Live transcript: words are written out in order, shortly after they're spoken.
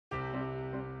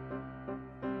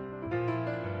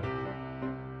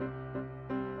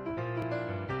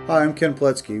Hi, I'm Ken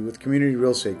Poletski with Community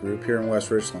Real Estate Group here in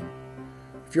West Richland.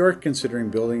 If you are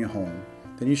considering building a home,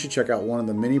 then you should check out one of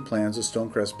the many plans that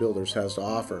StoneCrest Builders has to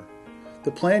offer. The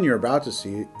plan you're about to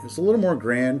see is a little more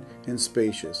grand and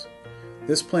spacious.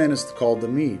 This plan is called the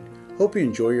Meade. Hope you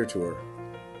enjoy your tour.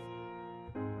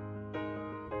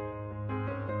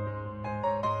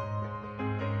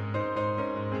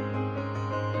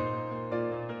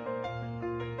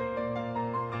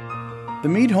 The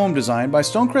Meade home design by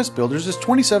StoneCrest Builders is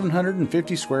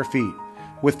 2,750 square feet,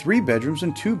 with 3 bedrooms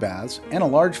and 2 baths and a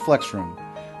large flex room.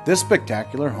 This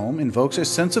spectacular home invokes a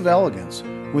sense of elegance,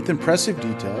 with impressive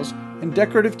details and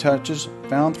decorative touches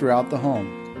found throughout the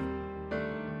home.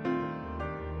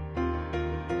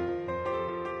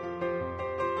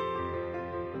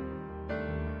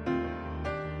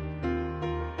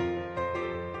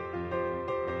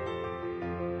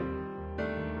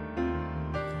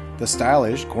 The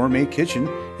stylish gourmet kitchen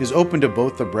is open to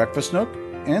both the breakfast nook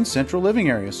and central living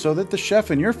area so that the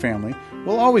chef and your family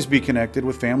will always be connected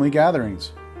with family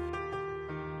gatherings.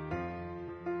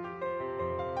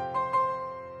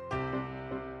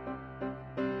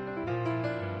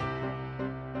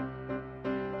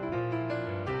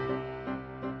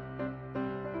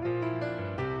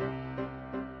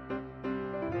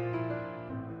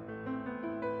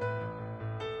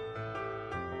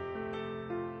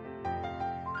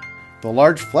 The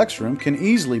large flex room can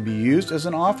easily be used as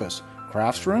an office,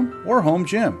 crafts room, or home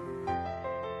gym.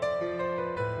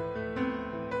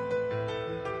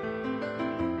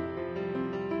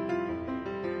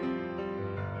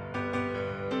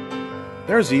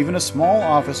 There's even a small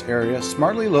office area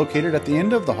smartly located at the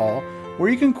end of the hall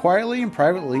where you can quietly and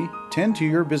privately tend to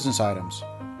your business items.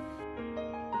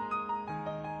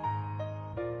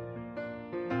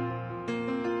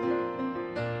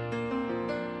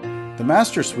 The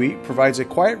master suite provides a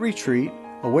quiet retreat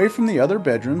away from the other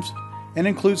bedrooms and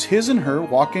includes his and her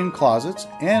walk-in closets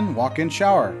and walk-in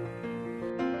shower.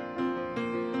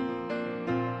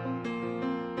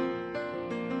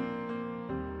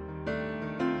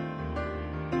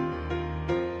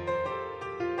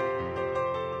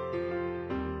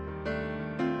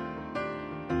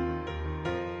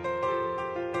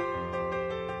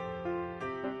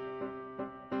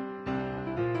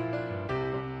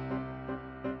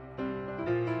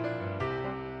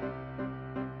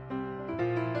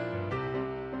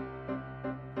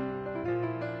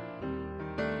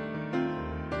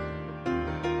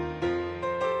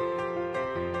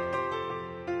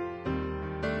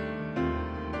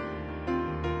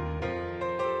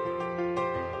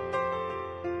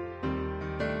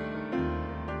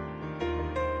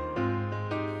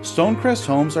 StoneCrest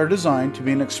homes are designed to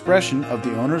be an expression of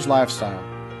the owner's lifestyle.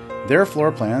 Their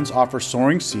floor plans offer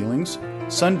soaring ceilings,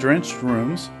 sun-drenched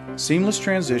rooms, seamless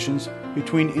transitions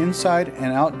between inside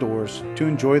and outdoors to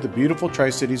enjoy the beautiful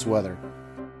Tri-Cities weather.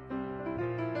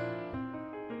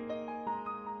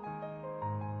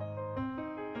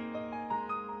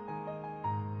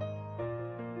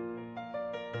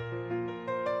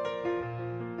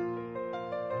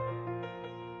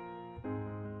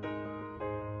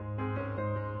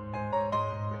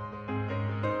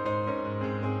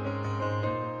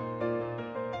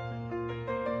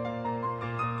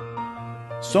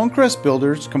 StoneCrest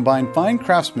Builders combine fine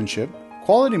craftsmanship,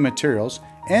 quality materials,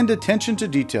 and attention to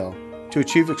detail to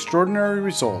achieve extraordinary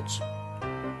results.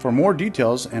 For more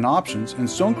details and options in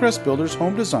StoneCrest Builders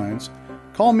home designs,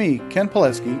 call me, Ken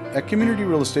Poletski, at Community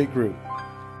Real Estate Group.